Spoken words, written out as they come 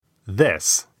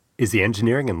This is the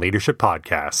Engineering and Leadership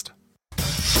Podcast.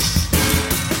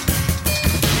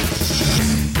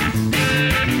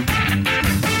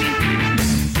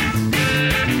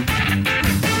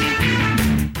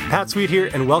 Pat Sweet here,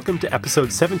 and welcome to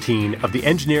episode 17 of the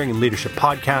Engineering and Leadership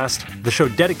Podcast, the show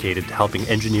dedicated to helping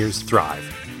engineers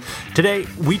thrive. Today,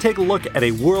 we take a look at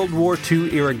a World War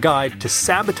II-era guide to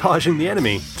sabotaging the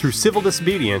enemy through civil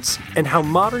disobedience and how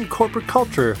modern corporate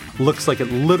culture looks like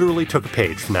it literally took a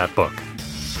page from that book.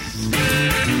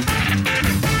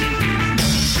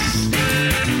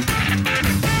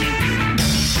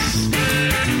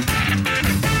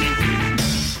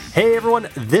 Hey everyone,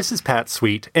 this is Pat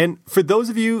Sweet, and for those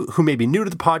of you who may be new to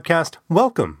the podcast,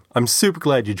 welcome. I'm super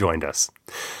glad you joined us.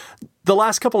 The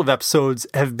last couple of episodes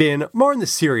have been more on the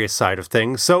serious side of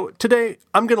things, so today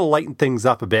I'm going to lighten things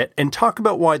up a bit and talk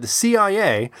about why the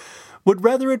CIA would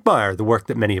rather admire the work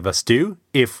that many of us do,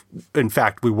 if in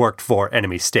fact we worked for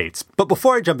enemy states. But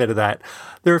before I jump into that,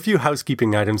 there are a few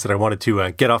housekeeping items that I wanted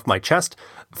to get off my chest.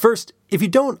 First, if you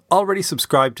don't already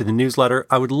subscribe to the newsletter,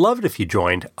 I would love it if you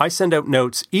joined. I send out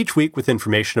notes each week with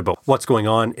information about what's going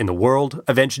on in the world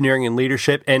of engineering and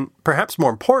leadership, and perhaps more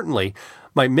importantly,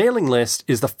 my mailing list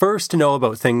is the first to know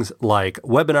about things like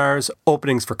webinars,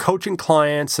 openings for coaching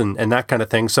clients, and that kind of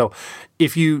thing. So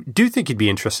if you do think you'd be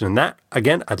interested in that,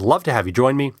 again, I'd love to have you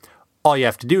join me. All you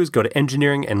have to do is go to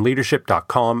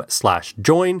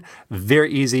engineeringandleadership.com/join.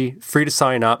 Very easy, free to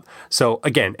sign up. So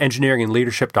again,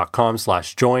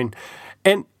 engineeringandleadership.com/join.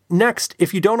 And next,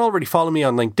 if you don't already follow me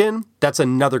on LinkedIn, that's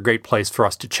another great place for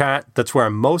us to chat. That's where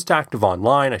I'm most active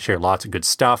online. I share lots of good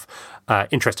stuff,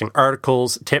 interesting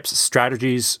articles, tips,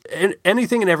 strategies, and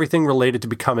anything and everything related to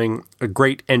becoming a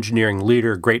great engineering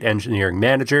leader, great engineering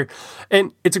manager.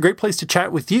 And it's a great place to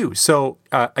chat with you. So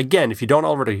again, if you don't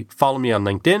already follow me on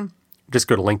LinkedIn, just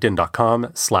go to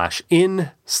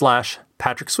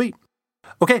linkedin.com/in/Patrick Sweet.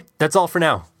 Okay, that's all for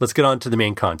now. Let's get on to the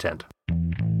main content.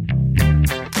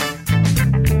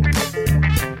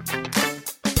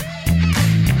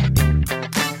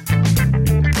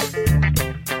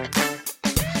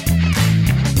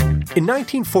 In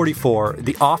 1944,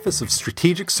 the Office of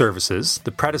Strategic Services,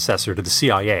 the predecessor to the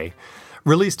CIA,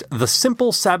 released the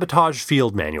Simple Sabotage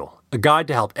Field Manual, a guide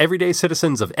to help everyday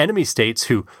citizens of enemy states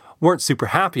who weren't super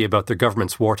happy about their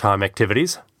government's wartime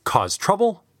activities cause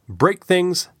trouble, break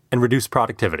things, and reduce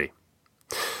productivity.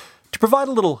 To provide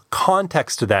a little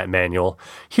context to that manual,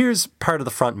 here's part of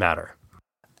the front matter.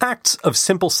 Acts of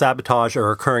simple sabotage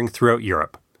are occurring throughout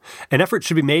Europe. An effort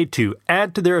should be made to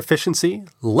add to their efficiency,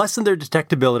 lessen their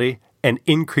detectability, and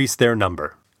increase their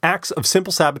number. Acts of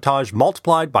simple sabotage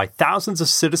multiplied by thousands of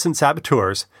citizen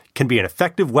saboteurs can be an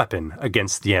effective weapon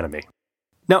against the enemy.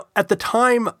 Now, at the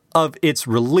time of its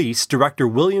release, Director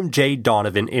William J.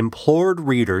 Donovan implored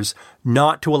readers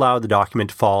not to allow the document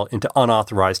to fall into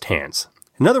unauthorized hands.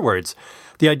 In other words,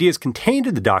 the ideas contained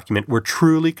in the document were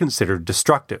truly considered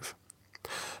destructive.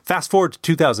 Fast forward to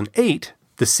 2008,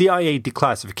 the CIA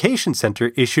Declassification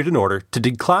Center issued an order to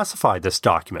declassify this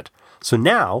document. So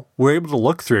now we're able to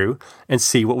look through and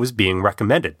see what was being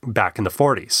recommended back in the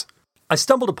 40s. I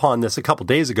stumbled upon this a couple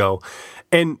days ago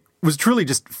and was truly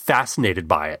just fascinated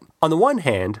by it. On the one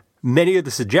hand, many of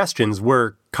the suggestions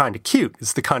were kind of cute.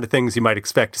 It's the kind of things you might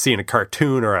expect to see in a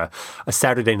cartoon or a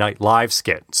Saturday Night Live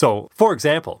skit. So, for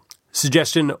example,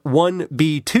 suggestion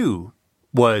 1B2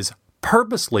 was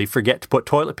purposely forget to put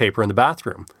toilet paper in the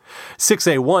bathroom.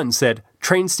 6A1 said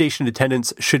train station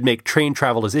attendants should make train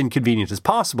travel as inconvenient as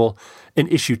possible and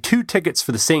issue 2 tickets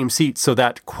for the same seat so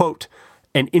that, quote,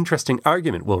 an interesting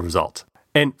argument will result.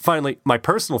 And finally, my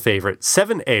personal favorite,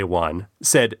 7A1,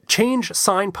 said change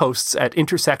signposts at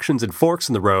intersections and forks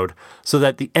in the road so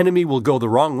that the enemy will go the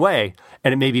wrong way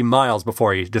and it may be miles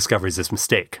before he discovers his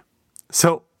mistake.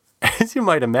 So, as you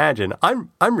might imagine,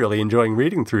 I'm really enjoying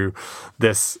reading through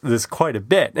this quite a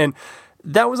bit. And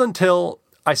that was until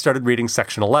I started reading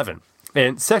Section 11.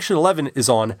 And Section 11 is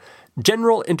on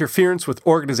general interference with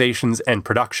organizations and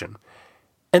production.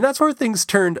 And that's where things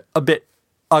turned a bit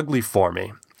ugly for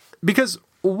me. Because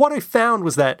what I found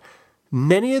was that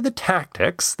many of the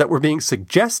tactics that were being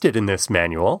suggested in this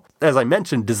manual, as I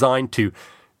mentioned, designed to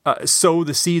sow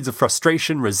the seeds of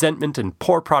frustration, resentment, and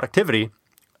poor productivity,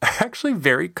 actually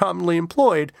very commonly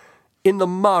employed in the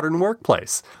modern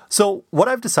workplace. So what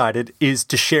I've decided is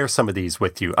to share some of these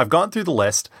with you. I've gone through the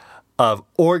list of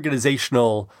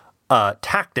organizational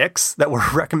tactics that were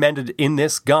recommended in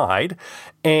this guide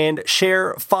and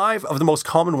share 5 of the most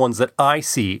common ones that I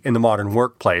see in the modern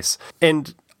workplace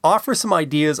and offer some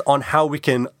ideas on how we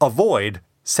can avoid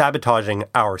sabotaging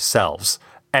ourselves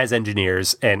as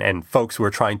engineers and folks who are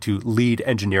trying to lead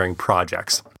engineering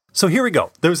projects. So here we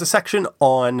go. There's a section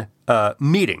on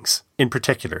meetings in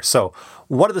particular. So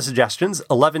one of the suggestions,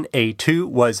 11A2,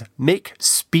 was make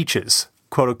speeches,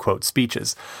 quote unquote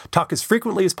speeches. Talk as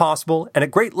frequently as possible and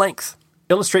at great length.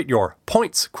 Illustrate your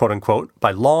points, quote unquote,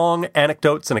 by long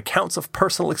anecdotes and accounts of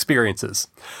personal experiences.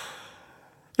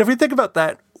 If we think about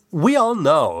that, we all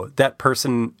know that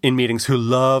person in meetings who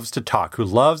loves to talk, who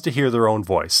loves to hear their own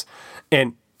voice.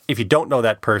 And if you don't know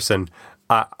that person,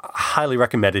 I highly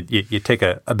recommend it. You take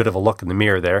a bit of a look in the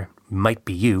mirror there. Might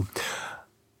be you.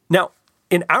 Now,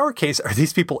 in our case, are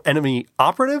these people enemy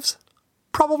operatives?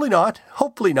 Probably not.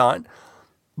 Hopefully not.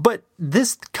 But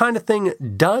this kind of thing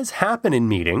does happen in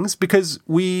meetings because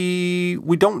we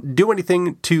don't do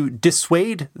anything to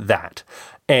dissuade that.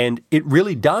 And it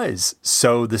really does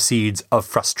sow the seeds of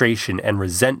frustration and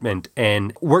resentment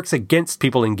and works against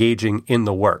people engaging in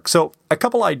the work. So a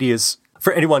couple ideas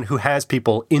for anyone who has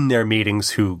people in their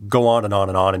meetings who go on and on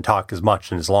and on and talk as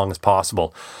much and as long as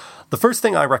possible. The first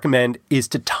thing I recommend is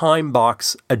to time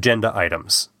box agenda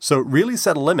items. So really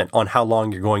set a limit on how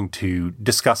long you're going to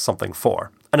discuss something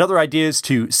for. Another idea is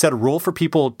to set a rule for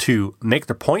people to make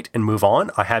their point and move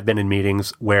on. I have been in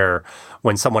meetings where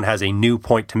when someone has a new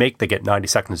point to make, they get 90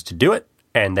 seconds to do it,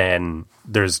 and then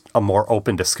there's a more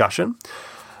open discussion.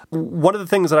 One of the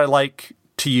things that I like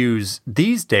to use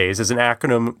these days is an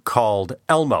acronym called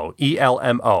ELMO,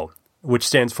 E-L-M-O, which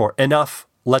stands for Enough,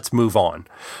 Let's Move On.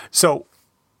 So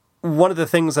one of the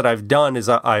things that I've done is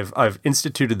I've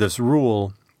instituted this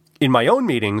rule in my own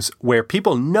meetings where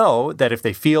people know that if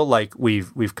they feel like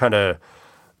we've kind of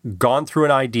gone through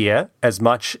an idea as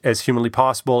much as humanly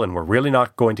possible and we're really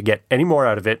not going to get any more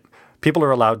out of it, people are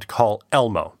allowed to call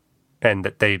Elmo. And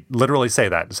that they literally say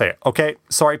that, say, okay,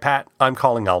 sorry, Pat, I'm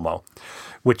calling Elmo,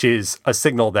 which is a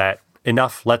signal that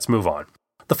enough, let's move on.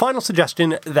 The final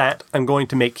suggestion that I'm going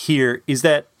to make here is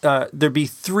that there be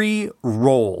 3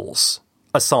 roles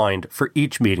assigned for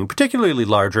each meeting, particularly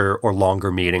larger or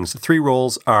longer meetings. The 3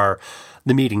 roles are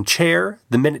the meeting chair,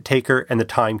 the minute taker, and the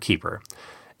timekeeper.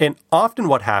 And often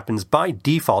what happens by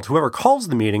default, whoever calls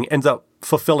the meeting ends up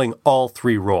fulfilling all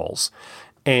 3 roles.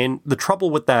 And the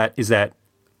trouble with that is that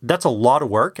that's a lot of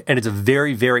work, and it's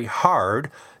very, very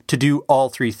hard to do all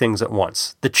 3 things at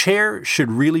once. The chair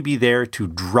should really be there to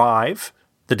drive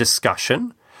the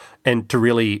discussion and to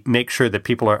really make sure that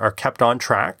people are kept on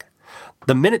track.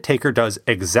 The minute taker does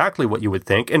exactly what you would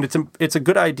think, and it's a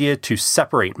good idea to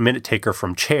separate minute taker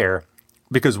from chair,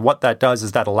 because what that does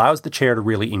is that allows the chair to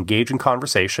really engage in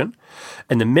conversation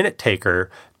and the minute taker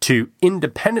to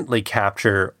independently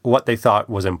capture what they thought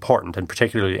was important, and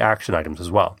particularly action items as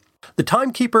well. The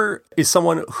timekeeper is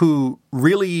someone who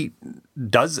really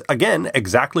does, again,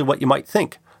 exactly what you might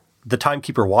think. The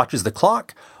timekeeper watches the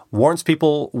clock, warns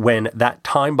people when that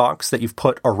time box that you've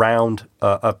put around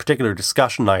a particular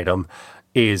discussion item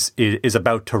is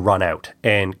about to run out,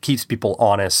 and keeps people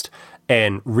honest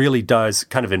and really does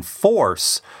kind of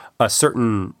enforce a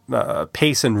certain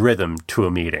pace and rhythm to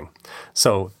a meeting.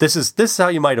 So this is how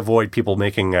you might avoid people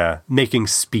making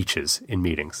speeches in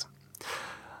meetings.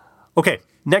 Okay,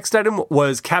 next item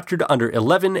was captured under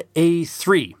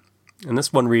 11A3, and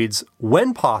this one reads,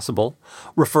 when possible,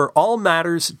 refer all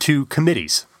matters to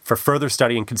committees for further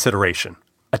study and consideration.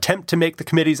 Attempt to make the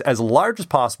committees as large as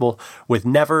possible with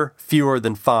never fewer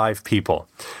than 5 people.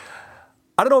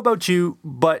 I don't know about you,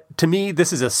 but to me,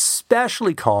 this is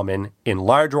especially common in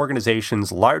large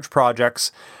organizations, large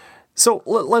projects. So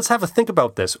let's have a think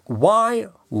about this. Why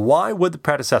would the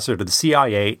predecessor to the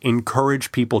CIA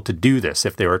encourage people to do this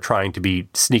if they were trying to be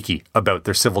sneaky about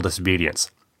their civil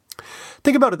disobedience?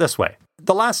 Think about it this way.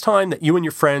 The last time that you and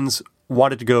your friends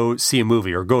wanted to go see a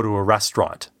movie or go to a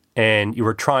restaurant, and you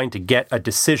were trying to get a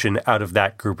decision out of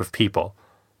that group of people,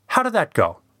 how did that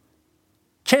go?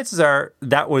 Chances are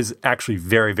that was actually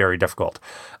very, very difficult.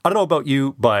 I don't know about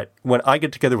you, but when I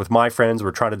get together with my friends,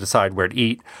 we're trying to decide where to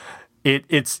eat,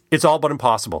 it's all but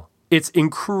impossible. It's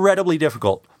incredibly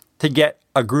difficult to get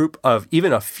a group of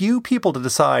even a few people to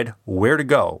decide where to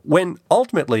go, when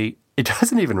ultimately it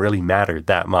doesn't even really matter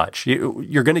that much.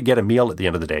 You're going to get a meal at the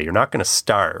end of the day. You're not going to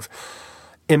starve.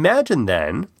 Imagine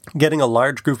then getting a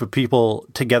large group of people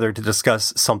together to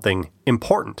discuss something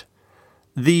important.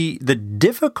 The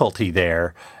difficulty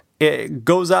there, it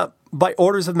goes up by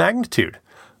orders of magnitude.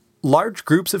 Large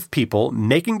groups of people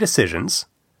making decisions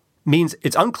means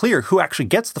it's unclear who actually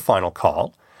gets the final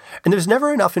call, and there's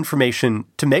never enough information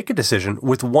to make a decision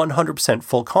with 100%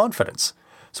 full confidence.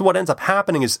 So what ends up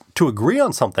happening is, to agree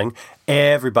on something,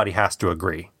 everybody has to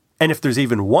agree. And if there's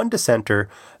even one dissenter,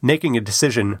 making a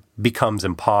decision becomes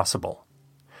impossible.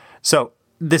 So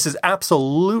this is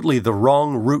absolutely the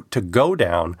wrong route to go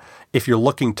down if you're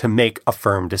looking to make a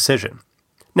firm decision.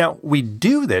 Now, we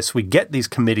do this, we get these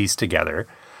committees together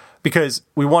because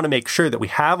we want to make sure that we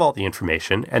have all the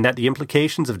information and that the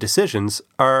implications of decisions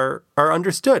are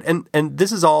understood. And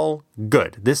this is all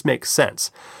good. This makes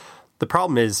sense. The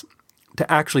problem is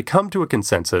to actually come to a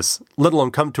consensus, let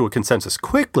alone come to a consensus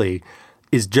quickly,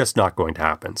 is just not going to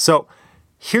happen. So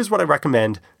here's what I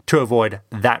recommend to avoid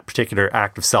that particular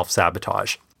act of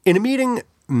self-sabotage. In a meeting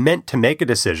meant to make a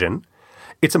decision,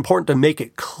 it's important to make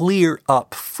it clear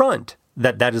up front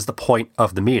that that is the point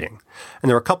of the meeting. And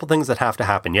there are a couple things that have to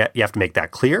happen. You have to make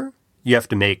that clear. You have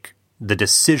to make the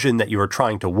decision that you are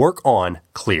trying to work on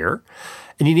clear.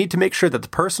 And you need to make sure that the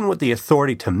person with the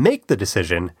authority to make the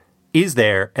decision is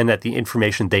there and that the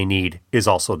information they need is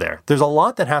also there. There's a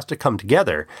lot that has to come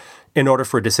together in order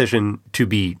for a decision to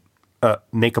be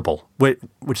makeable,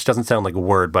 which doesn't sound like a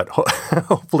word, but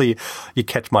hopefully you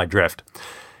catch my drift.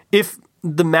 If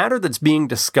the matter that's being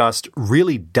discussed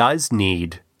really does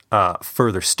need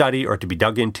further study or to be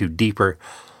dug into deeper,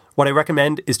 what I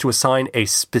recommend is to assign a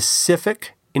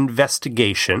specific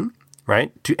investigation,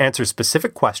 right, to answer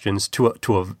specific questions to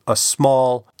a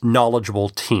small, knowledgeable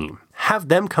team. Have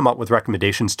them come up with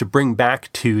recommendations to bring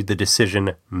back to the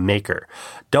decision maker.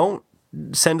 Don't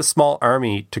send a small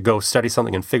army to go study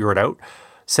something and figure it out.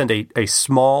 Send a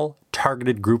small,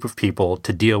 targeted group of people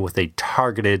to deal with a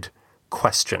targeted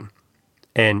question.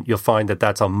 And you'll find that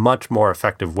that's a much more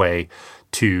effective way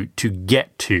to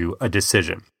get to a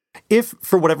decision. If,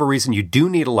 for whatever reason, you do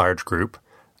need a large group,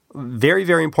 very,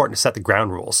 very important to set the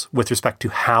ground rules with respect to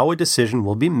how a decision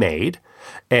will be made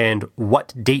and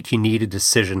what date you need a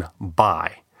decision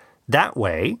by. That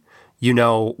way, you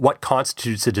know what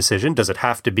constitutes a decision. Does it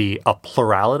have to be a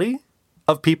plurality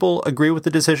of people agree with the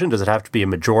decision? Does it have to be a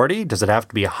majority? Does it have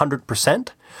to be 100%?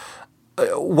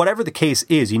 Whatever the case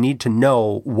is, you need to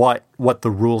know what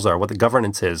the rules are, what the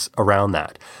governance is around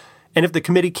that. And if the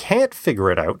committee can't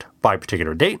figure it out by a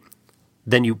particular date,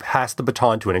 then you pass the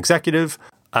baton to an executive.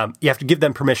 You have to give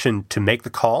them permission to make the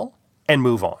call and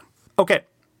move on. Okay.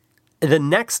 The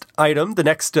next item, the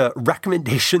next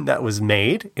recommendation that was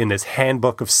made in this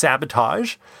handbook of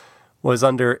sabotage was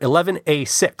under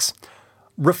 11A6.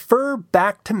 Refer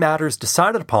back to matters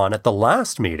decided upon at the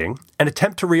last meeting and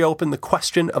attempt to reopen the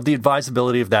question of the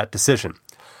advisability of that decision.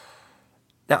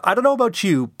 Now, I don't know about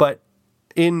you, but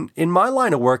in my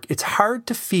line of work, it's hard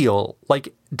to feel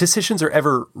like decisions are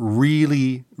ever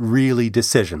really, really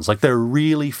decisions, like they're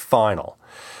really final.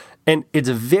 And it's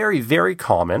very, very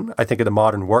common, I think, in the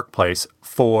modern workplace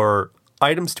for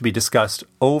items to be discussed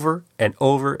over and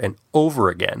over and over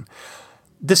again.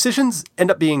 Decisions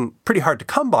end up being pretty hard to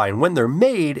come by, and when they're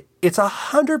made, it's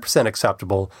 100%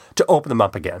 acceptable to open them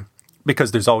up again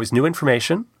because there's always new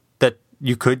information that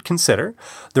you could consider.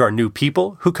 There are new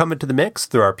people who come into the mix.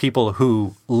 There are people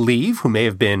who leave who may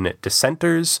have been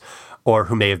dissenters or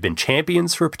who may have been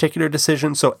champions for a particular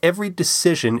decision. So every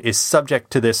decision is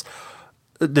subject to this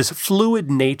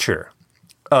fluid nature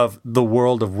of the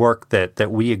world of work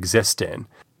that we exist in.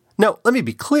 Now, let me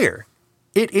be clear.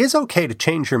 It is okay to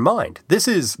change your mind. This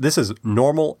is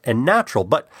normal and natural,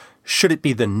 but should it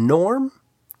be the norm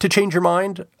to change your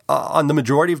mind on the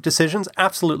majority of decisions?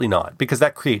 Absolutely not, because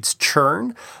that creates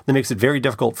churn that makes it very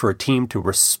difficult for a team to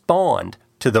respond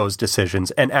to those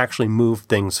decisions and actually move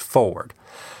things forward.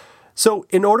 So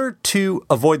in order to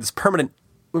avoid this permanent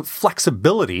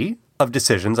flexibility of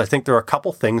decisions, I think there are a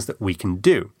couple things that we can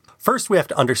do. First, we have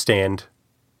to understand,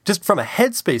 just from a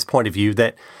headspace point of view,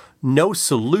 that no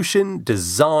solution,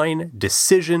 design,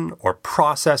 decision, or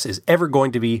process is ever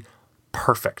going to be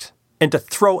perfect. And to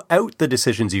throw out the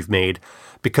decisions you've made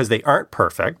because they aren't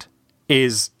perfect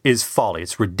is folly.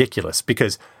 It's ridiculous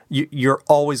because you're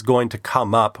always going to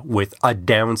come up with a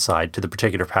downside to the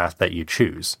particular path that you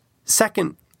choose.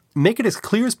 Second, make it as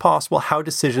clear as possible how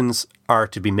decisions are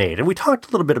to be made. And we talked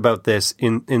a little bit about this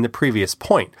in the previous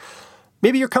point.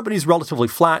 Maybe your company's relatively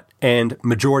flat and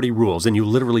majority rules and you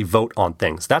literally vote on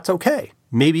things. That's okay.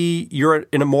 Maybe you're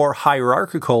in a more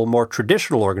hierarchical, more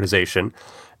traditional organization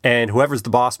and whoever's the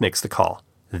boss makes the call.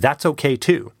 That's okay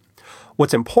too.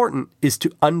 What's important is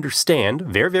to understand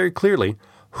very, very clearly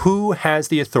who has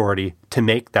the authority to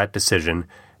make that decision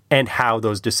and how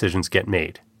those decisions get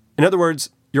made. In other words,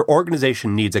 your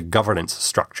organization needs a governance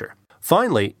structure.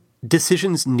 Finally,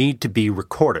 decisions need to be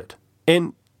recorded.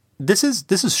 And this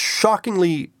is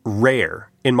shockingly rare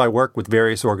in my work with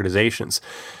various organizations.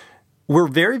 We're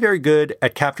very, very good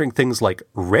at capturing things like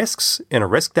risks in a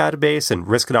risk database, and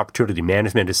risk and opportunity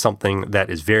management is something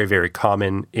that is very, very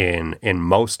common in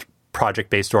most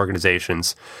project-based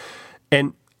organizations.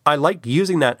 And I like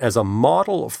using that as a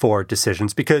model for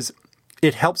decisions because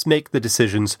it helps make the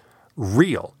decisions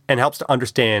real and helps to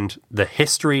understand the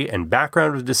history and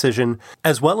background of a decision,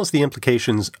 as well as the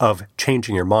implications of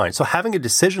changing your mind. So having a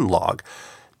decision log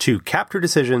to capture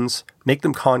decisions, make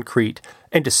them concrete,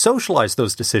 and to socialize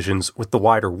those decisions with the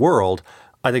wider world,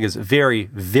 I think is very,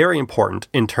 very important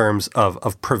in terms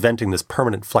of preventing this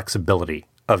permanent flexibility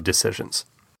of decisions.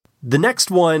 The next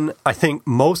one, I think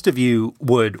most of you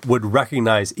would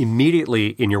recognize immediately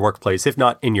in your workplace, if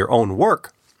not in your own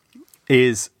work,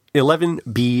 is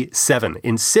 11B7.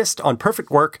 Insist on perfect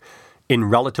work in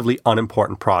relatively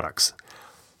unimportant products.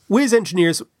 We as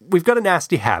engineers, we've got a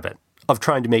nasty habit of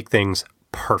trying to make things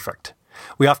perfect.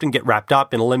 We often get wrapped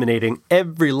up in eliminating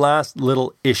every last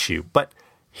little issue. But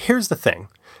here's the thing.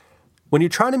 When you're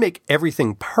trying to make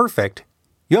everything perfect,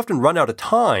 you often run out of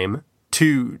time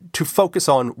to focus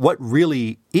on what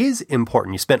really is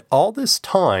important. You spend all this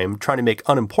time trying to make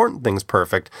unimportant things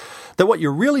perfect, that what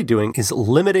you're really doing is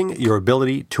limiting your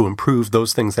ability to improve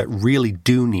those things that really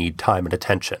do need time and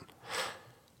attention.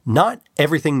 Not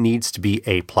everything needs to be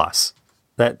A+.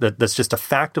 That's just a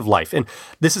fact of life. And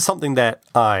this is something that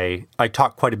I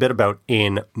talk quite a bit about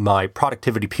in my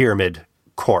productivity pyramid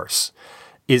course,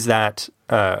 is that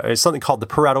it's something called the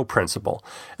Pareto Principle.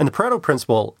 And the Pareto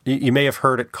Principle, you may have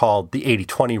heard it called the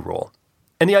 80-20 rule.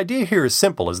 And the idea here is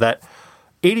simple, is that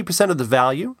 80% of the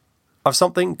value of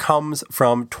something comes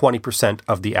from 20%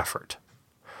 of the effort.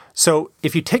 So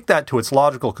if you take that to its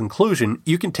logical conclusion,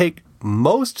 you can take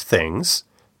most things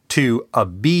to a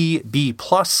B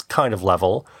plus kind of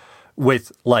level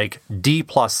with like D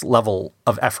plus level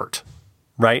of effort,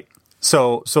 right?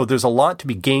 So there's a lot to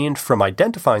be gained from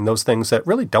identifying those things that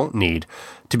really don't need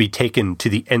to be taken to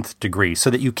the nth degree,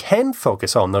 so that you can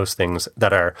focus on those things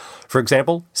that are, for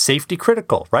example, safety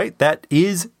critical, right? That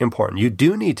is important. You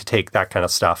do need to take that kind of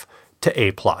stuff to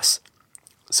A+.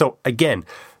 So again,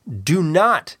 do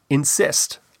not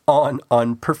insist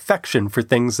on perfection for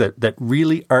things that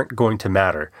really aren't going to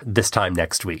matter this time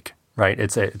next week, right?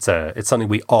 It's something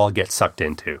we all get sucked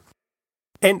into.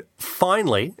 And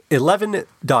finally,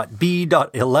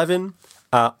 11.b.11,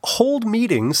 hold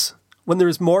meetings when there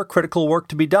is more critical work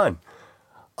to be done.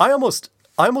 I almost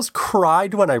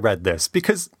cried when I read this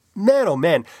because, man, oh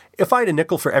man, if I had a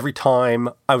nickel for every time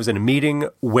I was in a meeting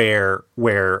where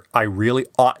I really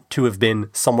ought to have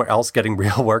been somewhere else getting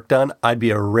real work done, I'd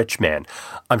be a rich man.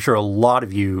 I'm sure a lot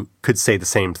of you could say the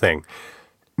same thing.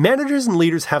 Managers and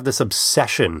leaders have this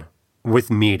obsession with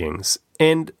meetings,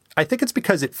 and I think it's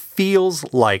because it feels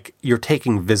like you're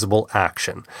taking visible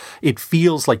action. It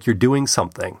feels like you're doing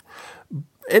something.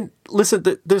 And listen,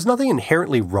 there's nothing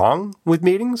inherently wrong with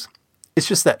meetings. It's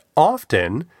just that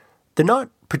often they're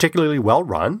not particularly well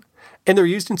run, and they're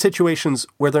used in situations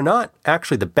where they're not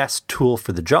actually the best tool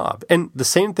for the job. And the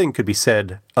same thing could be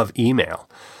said of email.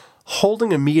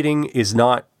 Holding a meeting is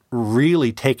not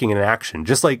really taking an action,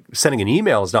 just like sending an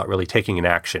email is not really taking an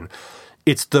action.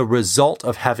 It's the result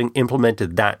of having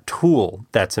implemented that tool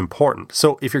that's important.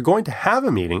 So if you're going to have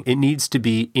a meeting, it needs to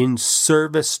be in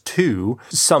service to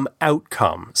some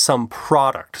outcome, some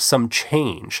product, some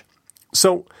change.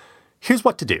 So here's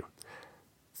what to do.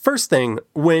 First thing,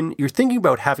 when you're thinking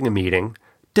about having a meeting,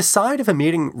 decide if a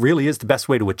meeting really is the best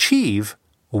way to achieve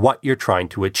what you're trying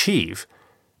to achieve.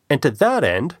 And to that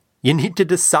end, you need to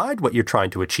decide what you're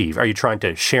trying to achieve. Are you trying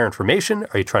to share information?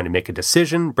 Are you trying to make a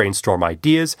decision, brainstorm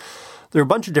ideas? There are a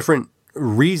bunch of different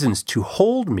reasons to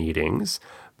hold meetings,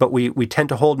 but we tend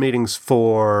to hold meetings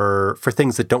for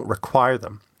things that don't require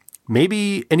them.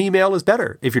 Maybe an email is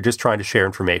better if you're just trying to share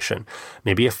information.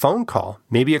 Maybe a phone call,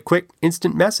 maybe a quick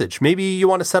instant message. Maybe you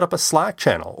want to set up a Slack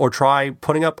channel or try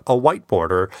putting up a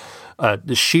whiteboard or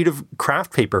a sheet of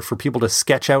craft paper for people to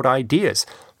sketch out ideas.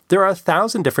 There are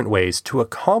 1,000 different ways to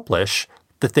accomplish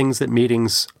the things that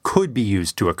meetings could be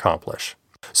used to accomplish.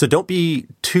 So don't be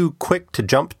too quick to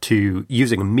jump to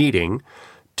using a meeting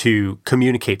to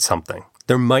communicate something.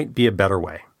 There might be a better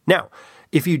way. Now,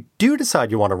 if you do decide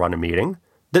you want to run a meeting,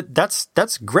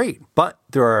 that's great, but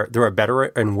there are better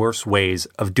and worse ways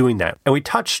of doing that. And we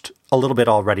touched a little bit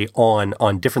already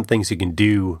on different things you can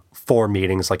do for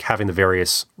meetings, like having the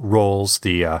various roles,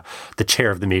 the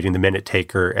chair of the meeting, the minute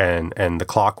taker, and the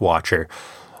clock watcher.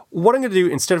 What I'm going to do,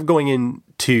 instead of going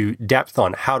into depth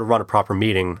on how to run a proper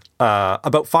meeting,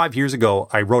 about 5 years ago,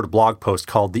 I wrote a blog post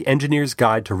called The Engineer's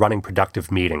Guide to Running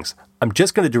Productive Meetings. I'm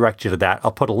just going to direct you to that.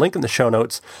 I'll put a link in the show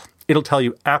notes. It'll tell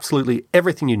you absolutely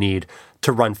everything you need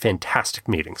to run fantastic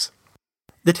meetings.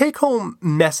 The take-home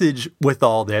message with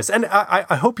all this, and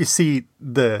I hope you see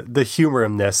the humor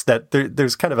in this, that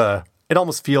there's kind of it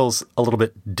almost feels a little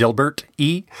bit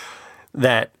Dilbert-y.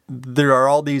 that there are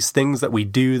all these things that we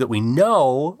do that we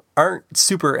know aren't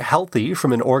super healthy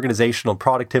from an organizational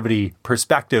productivity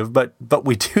perspective, but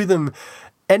we do them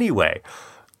anyway.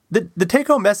 The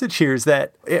take-home message here is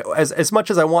that as much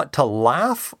as I want to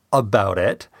laugh about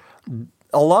it,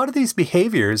 a lot of these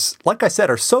behaviors, like I said,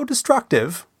 are so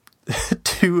destructive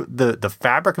to the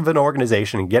fabric of an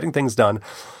organization and getting things done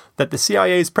that the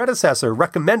CIA's predecessor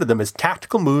recommended them as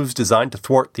tactical moves designed to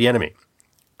thwart the enemy,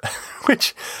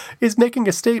 which is making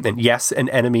a statement. Yes, an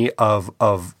enemy of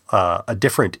a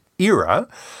different era,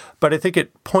 but I think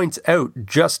it points out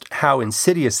just how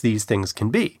insidious these things can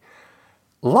be.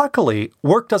 Luckily,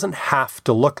 work doesn't have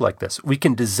to look like this. We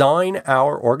can design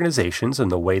our organizations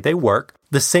and the way they work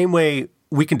the same way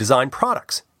we can design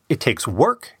products. It takes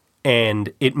work,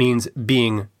 and it means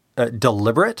being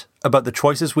deliberate about the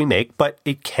choices we make, but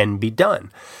it can be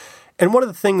done. And one of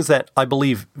the things that I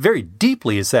believe very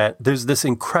deeply is that there's this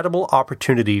incredible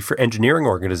opportunity for engineering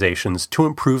organizations to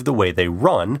improve the way they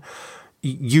run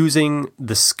using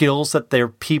the skills that their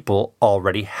people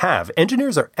already have.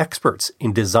 Engineers are experts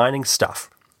in designing stuff.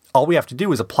 All we have to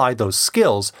do is apply those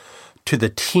skills to the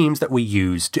teams that we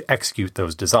use to execute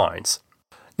those designs.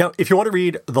 Now, if you want to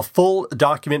read the full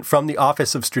document from the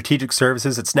Office of Strategic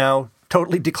Services, it's now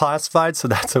totally declassified, so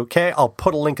that's okay. I'll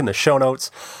put a link in the show notes.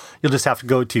 You'll just have to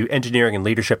go to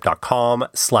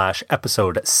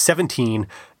engineeringandleadership.com/episode 17.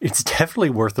 It's definitely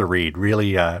worth a read.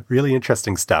 Really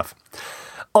interesting stuff.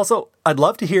 Also, I'd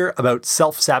love to hear about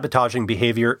self-sabotaging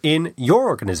behavior in your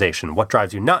organization. What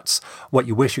drives you nuts? What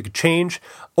you wish you could change?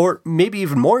 Or maybe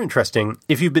even more interesting,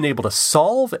 if you've been able to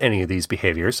solve any of these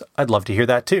behaviors, I'd love to hear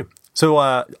that too. So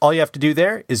all you have to do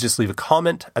there is just leave a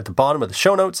comment at the bottom of the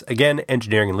show notes. Again,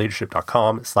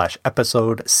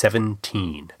 engineeringandleadership.com/episode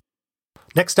 17.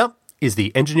 Next up is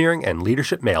the Engineering and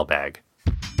Leadership Mailbag.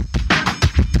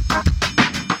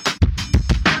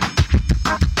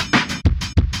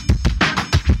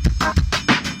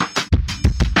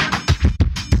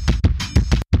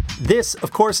 This,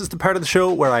 of course, is the part of the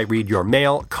show where I read your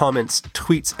mail, comments,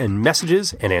 tweets, and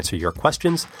messages and answer your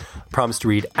questions. I promise to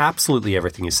read absolutely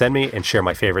everything you send me and share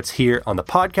my favorites here on the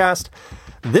podcast.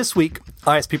 This week,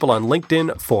 I asked people on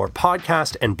LinkedIn for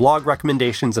podcast and blog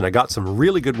recommendations, and I got some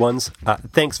really good ones.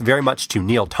 Thanks very much to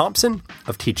Neil Thompson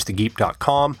of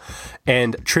teachthegeep.com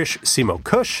and Trish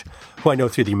Simo-Cush, who I know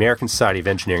through the American Society of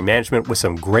Engineering Management, with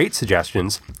some great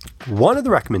suggestions. One of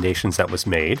the recommendations that was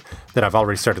made that I've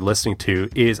already started listening to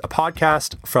is a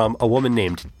podcast from a woman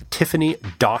named Tiffany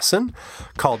Dawson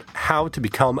called How to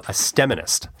Become a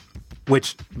STEMinist,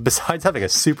 which, besides having a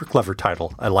super clever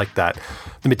title, I like that.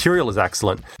 The material is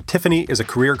excellent. Tiffany is a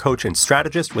career coach and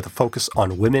strategist with a focus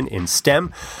on women in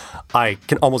STEM. I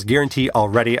can almost guarantee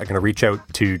already I'm going to reach out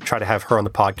to try to have her on the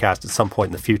podcast at some point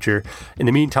in the future. In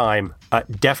the meantime,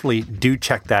 definitely do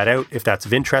check that out if that's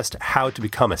of interest. How to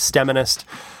Become a STEMinist.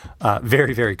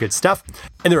 Very, very good stuff.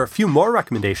 And there are a few more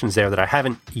recommendations there that I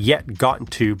haven't yet gotten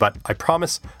to, but I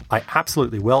promise I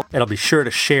absolutely will. And I'll be sure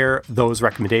to share those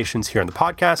recommendations here on the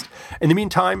podcast. In the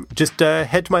meantime, just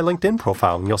head to my LinkedIn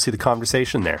profile and you'll see the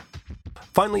conversation there.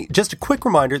 Finally, just a quick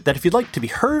reminder that if you'd like to be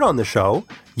heard on the show,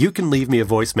 you can leave me a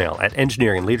voicemail at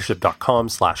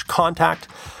engineeringandleadership.com/contact.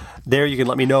 There you can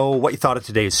let me know what you thought of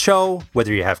today's show,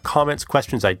 whether you have comments,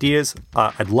 questions, ideas.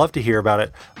 I'd love to hear about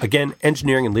it. Again,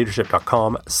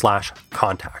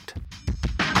 engineeringandleadership.com/contact.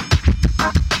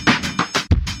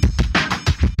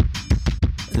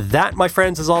 That, my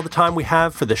friends, is all the time we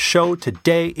have for the show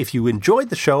today. If you enjoyed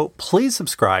the show, please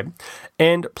subscribe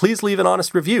and please leave an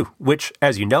honest review, which,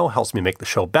 as you know, helps me make the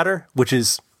show better, which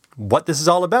is what this is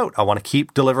all about. I want to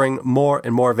keep delivering more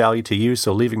and more value to you,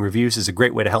 so leaving reviews is a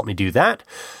great way to help me do that.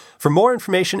 For more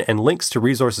information and links to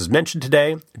resources mentioned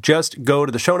today, just go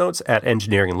to the show notes at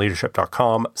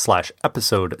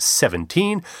engineeringandleadership.com/episode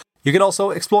 17. You can also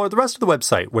explore the rest of the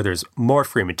website where there's more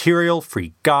free material,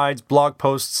 free guides, blog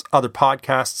posts, other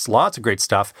podcasts, lots of great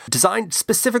stuff designed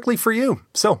specifically for you.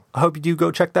 So I hope you do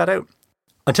go check that out.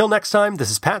 Until next time,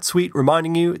 this is Pat Sweet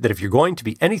reminding you that if you're going to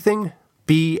be anything,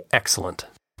 be excellent.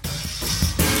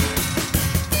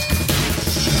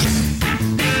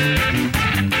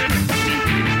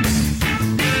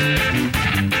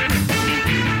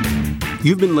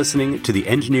 You've been listening to the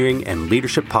Engineering and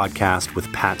Leadership Podcast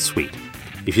with Pat Sweet.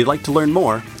 If you'd like to learn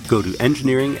more, go to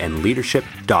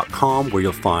engineeringandleadership.com where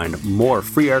you'll find more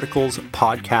free articles,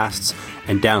 podcasts,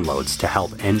 and downloads to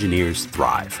help engineers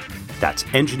thrive. That's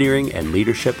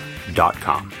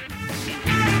engineeringandleadership.com.